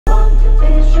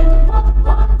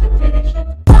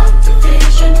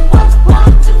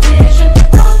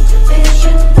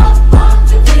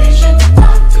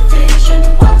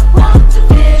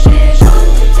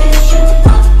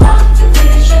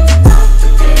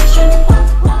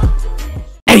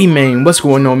Hey man, what's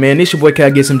going on, man? It's your boy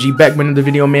KGSMG back with another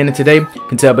video, man, and today, you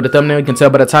can tell by the thumbnail, you can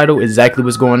tell by the title exactly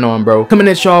what's going on, bro. Coming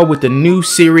at y'all with a new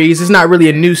series. It's not really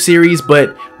a new series,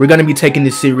 but we're gonna be taking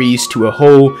this series to a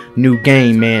whole new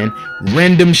game, man.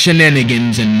 Random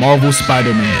Shenanigans and Marvel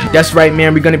Spider-Man. That's right,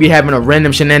 man. We're gonna be having a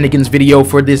Random Shenanigans video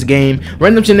for this game.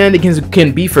 Random Shenanigans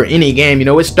can be for any game, you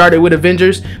know. It started with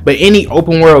Avengers, but any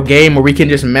open world game where we can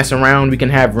just mess around, we can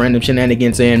have Random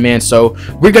Shenanigans in, man. So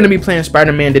we're gonna be playing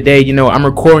Spider-Man today. You know, I'm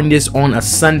recording this on a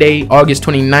Sunday, August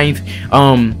 29th.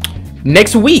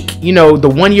 Next week, you know, the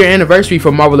 1-year anniversary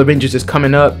for Marvel Avengers is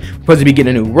coming up. We're supposed to be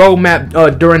getting a new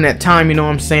roadmap during that time, you know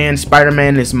what I'm saying?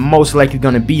 Spider-Man is most likely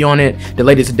going to be on it. The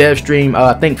latest dev stream,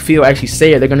 I think Phil actually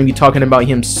said they're going to be talking about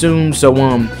him soon. So,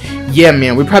 yeah,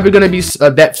 man, we're probably going to be,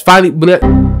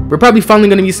 we're probably finally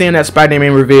going to be seeing that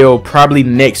Spider-Man reveal probably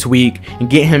next week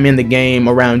and get him in the game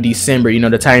around December, you know,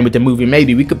 the time with the movie.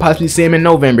 Maybe we could possibly see him in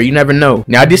November. You never know.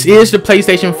 Now, this is the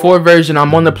PlayStation 4 version.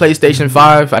 I'm on the PlayStation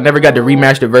 5. I never got the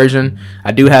remastered version.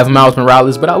 I do have Miles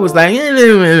Morales, but I was like,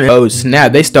 oh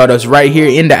snap, they start us right here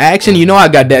into action. You know, I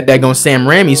got that daggone Sam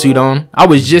Raimi suit on.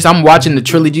 I'm watching the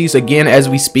trilogies again as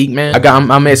we speak, man.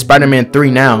 I'm at Spider-Man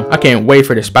 3 now. I can't wait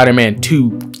for the Spider-Man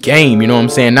 2 game, you know what I'm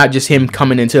saying? Not just him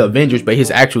coming into Avengers, but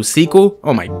his actual sequel.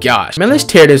 Oh my gosh, man, let's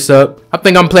tear this up. I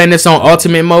think I'm playing this on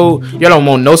ultimate mode. Y'all don't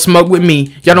want no smoke with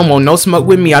me. Y'all don't want no smoke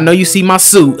with me. I know you see my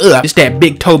suit. It's that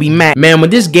big Toby Mac. Man, when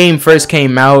this game first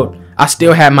came out, I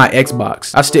still had my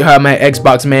Xbox.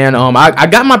 Man. I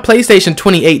got my PlayStation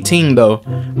 2018 though,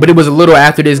 but it was a little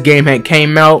after this game had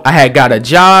came out. I had got a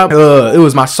job. It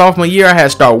was my sophomore year. I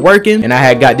had started working, and I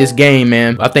had got this game,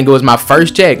 man. I think it was my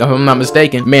first check, if I'm not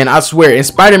mistaken. Man, I swear, in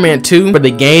Spider-Man 2, for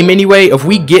the game anyway, if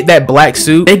we get that black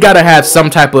suit, they gotta have some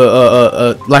type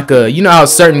of you know how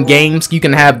certain games you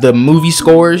can have the movie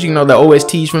scores, you know, the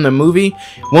OSTs from the movie.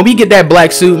 When we get that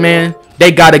black suit, man,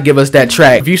 they gotta give us that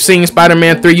track. If you've seen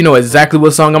Spider-Man 3, you know exactly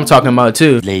what song I'm talking about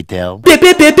too. Later.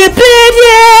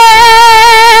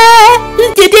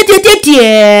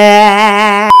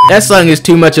 That song is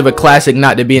too much of a classic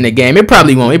not to be in the game. It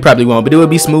probably won't, but it would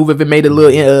be smooth if it made a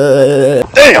little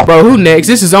damn. Bro, who next?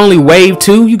 This is only wave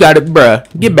 2. You got it, bruh.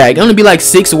 Get back. Only be like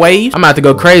 6 waves. I'm about to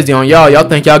go crazy on y'all. Y'all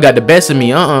think y'all got the best of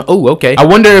me. Oh, okay. I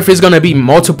wonder if it's gonna be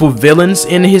multiple villains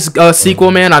in his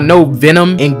sequel, man. I know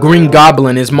Venom and Green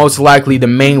Goblin is most likely the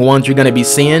main ones you're gonna be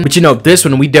seeing, but you know, this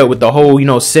one we dealt with the whole, you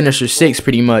know, Sinister Six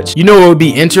pretty much. You know what would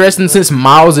be interesting, since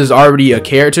Miles is already a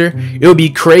character, it would be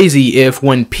crazy if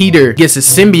when Peter gets a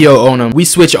symbiote on him, we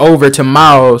switch over to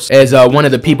Miles as one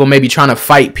of the people maybe trying to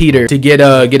fight Peter to get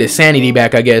his sanity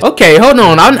back, I guess. Okay, hold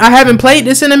on, I haven't played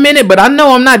this in a minute, but I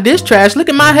know I'm not this trash. Look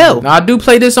at my health. Now, I do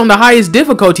play this on the highest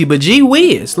difficulty, but gee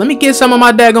whiz, let me get some of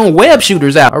my daggone web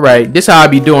shooters out. All right, this how I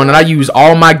be doing it. I use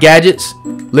all my gadgets,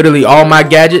 literally all my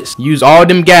gadgets. Use all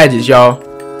them gadgets, y'all.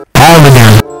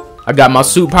 I got my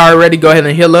suit power ready. Go ahead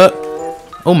and heal up.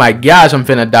 Oh my gosh, I'm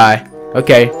finna die.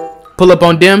 Okay, pull up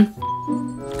on them,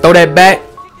 throw that back,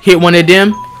 hit one of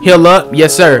them, heal up.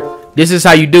 Yes sir, this is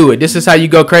how you do it. This is how you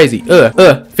go crazy.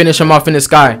 Finish him off in the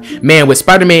sky. Man, with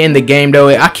Spider-Man in the game though,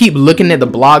 I keep looking at the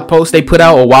blog post they put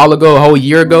out a while ago, a whole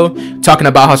year ago, talking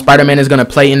about how Spider-Man is gonna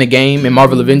play in the game in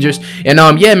Marvel Avengers. And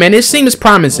yeah, man, it seems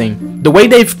promising. The way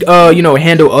they've you know,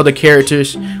 handled other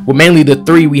characters, well, mainly the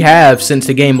 3 we have since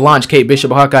the game launched, Kate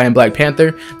Bishop, Hawkeye, and Black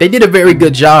Panther, they did a very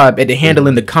good job at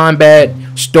handling the combat,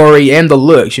 story, and the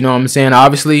looks, you know what I'm saying?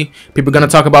 Obviously, people are gonna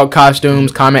talk about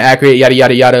costumes, comment accurate, yada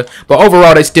yada yada, but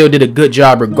overall they still did a good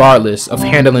job regardless of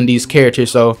handling these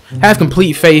characters. So have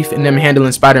complete faith in them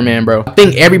handling Spider-Man, bro. I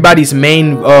think everybody's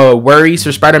main worries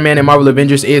for Spider-Man and Marvel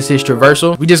Avengers is his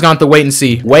traversal. We just gonna have to wait and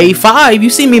see. Wave 5, you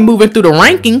see me moving through the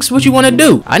rankings. What you want to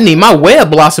do? I need my web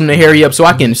blossom to hurry up so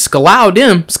I can skalow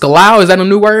them. Skalow, is that a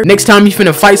new word? Next time you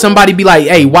finna fight somebody, be like,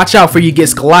 hey, watch out for you get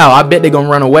skalow. I bet they gonna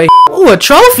run away. Ooh, a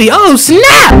trophy. Oh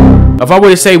snap. If I were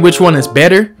to say which one is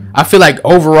better, I feel like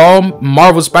overall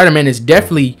Marvel Spider-Man is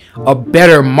definitely a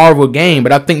better Marvel game,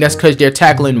 but I think that's because they're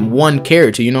tackling one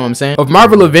character, you know what I'm saying? If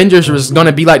Marvel Avengers was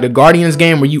gonna be like the Guardians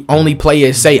game where you only play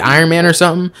as, say, Iron Man or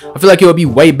something, I feel like it would be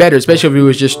way better, especially if it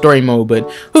was just story mode. But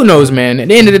who knows, man? At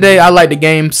the end of the day, I like the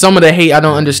game. Some of the hate I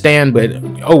don't understand, but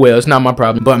oh well, it's not my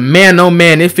problem. But man, oh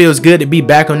man, it feels good to be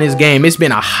back on this game. It's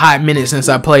been a hot minute since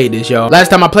I played this, y'all. Last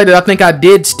time I played it, I think I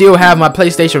did still have my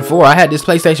PlayStation 4. I had this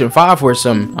PlayStation 5 for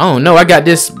some, I don't know, I got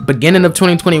this beginning of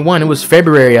 2021. It was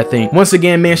February, I think. Once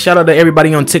again, man, shout out to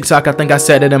everybody on TikTok. I think I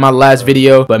said it in my last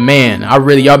video, but man,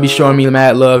 y'all be showing me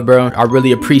mad love, bro. I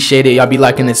really appreciate it. Y'all be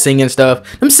liking the singing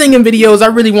stuff. Them singing videos,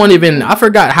 I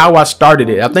forgot how I started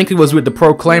it. I think it was with the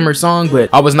Proclaimer song, but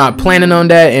I was not planning on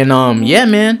that. And yeah,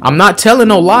 man, I'm not telling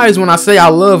no lies when I say I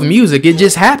love music. It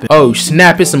just happened. Oh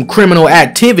snap, it's some criminal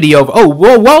activity of, oh,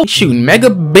 whoa, shooting mega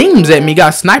beams at me.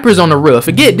 Got snipers on the roof.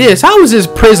 Forget this. How is this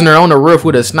prisoner on the roof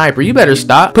with a sniper? You better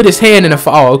stop. Put his head in the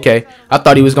fire. Oh, okay. I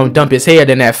thought he was gonna dump his head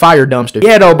in that fire dumpster.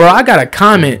 Yeah, though, bro, I got a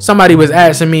comment. Somebody was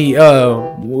asking me,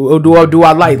 do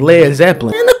I like Led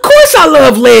Zeppelin? And of course I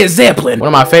love Led Zeppelin. One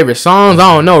of my favorite songs,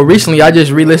 I don't know. Recently, I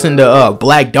just re-listened to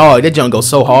Black Dog. That junk goes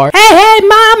so hard. Hey,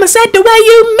 mama said the way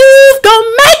you move,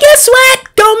 gon' make it sweat,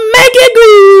 gon' make it groove.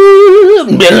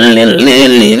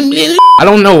 I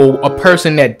don't know a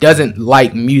person that doesn't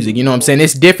like music, you know what I'm saying?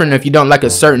 It's different if you don't like a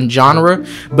certain genre,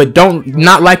 but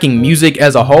not liking music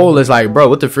as a whole is like, bro,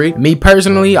 what the freak? Me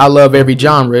personally, I love every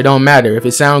genre. It don't matter. If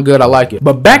it sound good, I like it.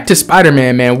 But back to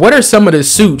Spider-Man, man. What are some of the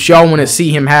suits y'all want to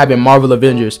see him have in Marvel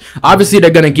Avengers? Obviously,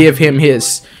 they're going to give him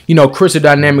his, Crystal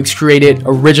Dynamics created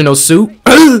original suit.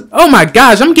 Oh my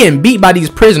gosh, I'm getting beat by these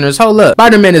prisoners. Hold up.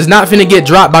 Spider-Man is not finna get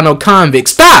dropped by no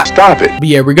convicts. Stop it. But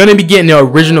yeah, we're gonna be getting the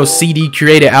original CD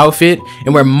created outfit,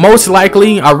 and we're most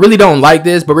likely, I really don't like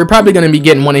this, but we're probably gonna be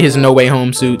getting one of his No Way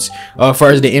Home suits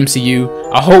for the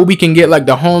MCU. I hope we can get like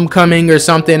the Homecoming or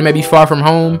something, maybe Far From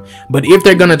Home. But if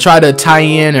they're gonna try to tie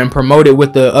in and promote it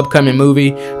with the upcoming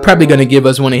movie, probably gonna give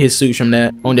us one of his suits from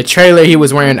that. On the trailer, he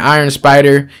was wearing Iron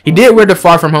Spider. He did wear the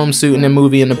Far From Home suit in the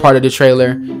movie in the part of the trailer,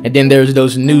 and then there's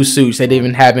those new suits that they've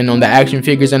been having on the action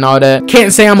figures and all that.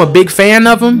 Can't say I'm a big fan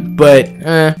of them, but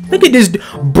look at this,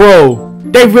 bro.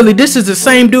 This is the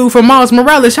same dude from Miles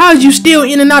Morales. How is you still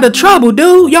in and out of trouble,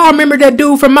 dude? Y'all remember that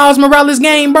dude from Miles Morales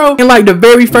game, bro? In like the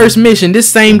very first mission,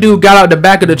 this same dude got out the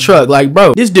back of the truck. Like,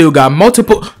 bro, this dude got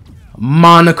multiple.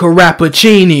 Monica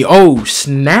Rappaccini. Oh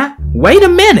snap! Wait a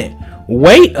minute.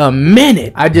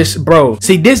 Bro,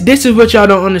 see, this is what y'all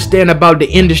don't understand about the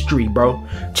industry, bro.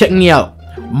 Check me out.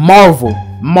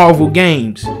 Marvel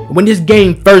Games. When this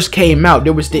game first came out,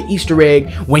 there was the Easter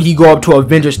egg when he go up to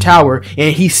Avengers Tower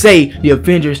and he say the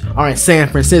Avengers are in San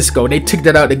Francisco. They took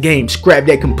that out of the game, scrapped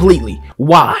that completely.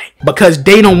 Why? Because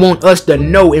they don't want us to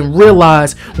know and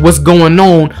realize what's going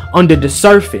on under the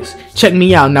surface. Check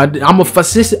me out. Now, I'm a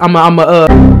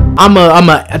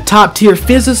top tier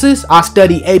physicist. I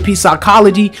study AP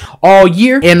psychology all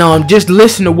year, and just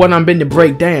listen to what I'm going to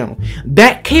break down.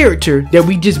 That character that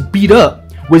we just beat up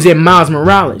was in Miles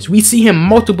Morales. We see him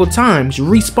multiple times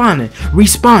respawning,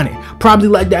 probably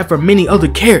like that for many other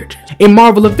characters. In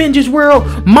Marvel Avengers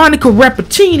world, Monica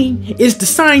Rappaccini is the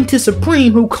scientist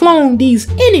supreme who cloned these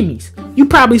enemies. You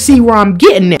probably see where I'm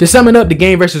getting at. To sum it up, the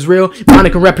game versus real,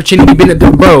 Monica Rappaccini been at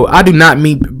the bro. I do not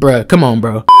mean, bruh, come on,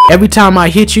 bro. Every time I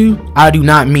hit you, I do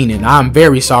not mean it. I'm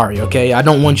very sorry, okay? I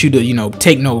don't want you to,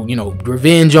 take no,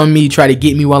 revenge on me, try to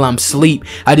get me while I'm asleep.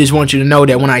 I just want you to know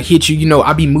that when I hit you,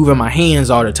 I be moving my hands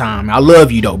all the time. I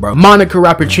love you though, bro. Monica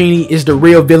Rappaccini is the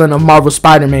real villain of Marvel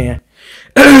Spider-Man.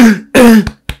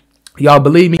 Y'all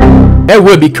believe me? That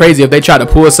would be crazy if they try to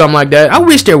pull something like that. I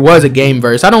wish there was a game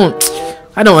verse. I don't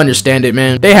understand it,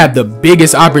 man. They have the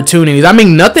biggest opportunities. I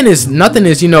mean, nothing is,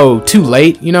 too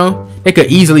late, They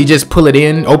could easily just pull it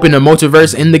in, open the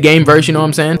multiverse in the game verse, you know what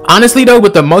I'm saying? Honestly though,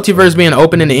 with the multiverse being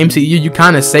open in the MCU, you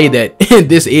kind of say that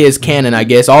this is canon, I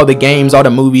guess. All the games, all the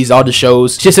movies, all the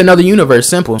shows, just another universe,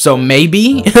 simple. So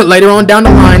maybe later on down the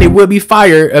line, it will be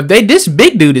fire if this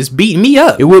big dude is beating me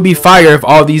up. It will be fire if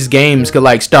all these games could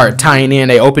like start tying in.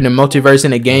 They open the multiverse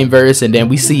in the game verse, and then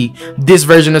we see this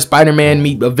version of Spider-Man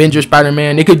meet Avengers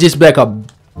Spider-Man. It could just be like a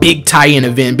big tie-in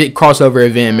event, big crossover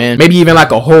event, man. Maybe even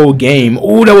like a whole game.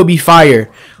 Ooh, that would be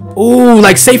fire. Ooh,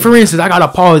 like say for instance, I gotta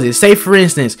pause it. Say for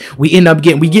instance, we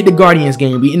get the Guardians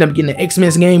game, we end up getting the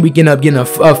X-Men game, we end up getting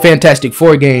a Fantastic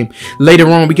Four game. Later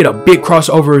on, we get a big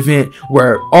crossover event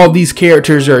where all these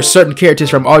characters or certain characters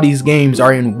from all these games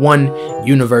are in one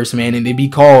universe, man, and they be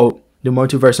called the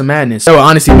Multiverse of Madness. So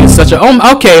honestly, it's such a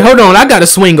okay, hold on, I gotta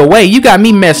swing away. You got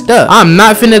me messed up. I'm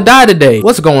not finna die today.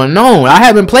 What's going on? I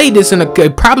haven't played this in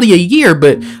probably a year,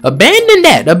 but abandon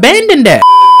that.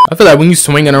 I feel like when you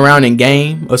swinging around in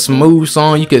game, a smooth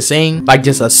song you could sing, like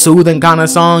just a soothing kind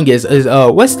of song is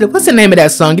what's the name of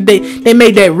that song? They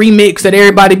made that remix that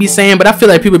everybody be saying, but I feel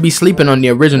like people be sleeping on the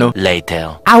original.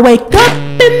 Later. I wake up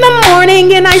in the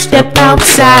morning and I step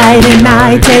outside and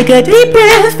I take a deep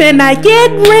breath and I get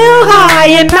real high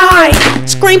and I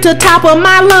scream to the top of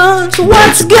my lungs,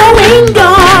 what's going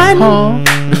on?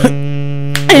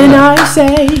 And I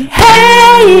say,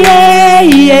 hey, yeah,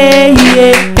 yeah,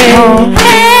 yeah,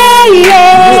 hey,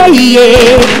 yeah,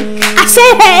 I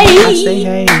say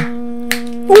hey.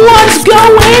 What's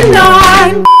going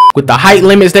on? With the height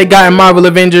limits they got in Marvel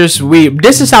Avengers,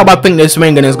 this is how I think this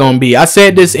swinging is gonna be. I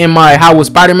said this in my How Will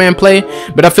Spider-Man Play,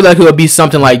 but I feel like it'll be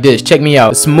something like this. Check me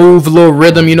out. Smooth little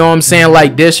rhythm, you know what I'm saying,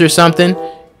 like this or something.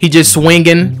 He just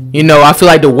swinging, you know. I feel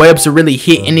like the webs to really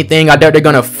hit anything. I doubt they're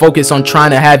gonna focus on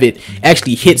trying to have it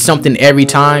actually hit something every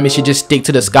time. It should just stick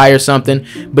to the sky or something.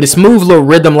 But a smooth little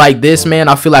rhythm like this, man,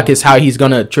 I feel like it's how he's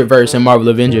gonna traverse in Marvel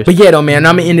Avengers. But yeah, though, man,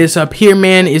 I'm gonna end this up here,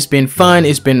 man. It's been fun.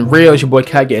 It's been real. It's your boy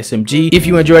Kage SMG. If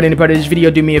you enjoyed any part of this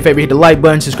video, do me a favor, hit the like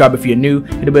button, subscribe if you're new,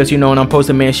 hit the bell so you know when I'm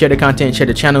posting, man. Share the content, share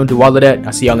the channel, do all of that.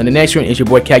 I'll see y'all in the next one. It's your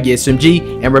boy Kage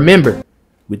SMG, and remember,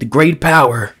 with the great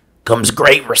power comes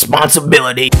great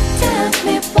responsibility.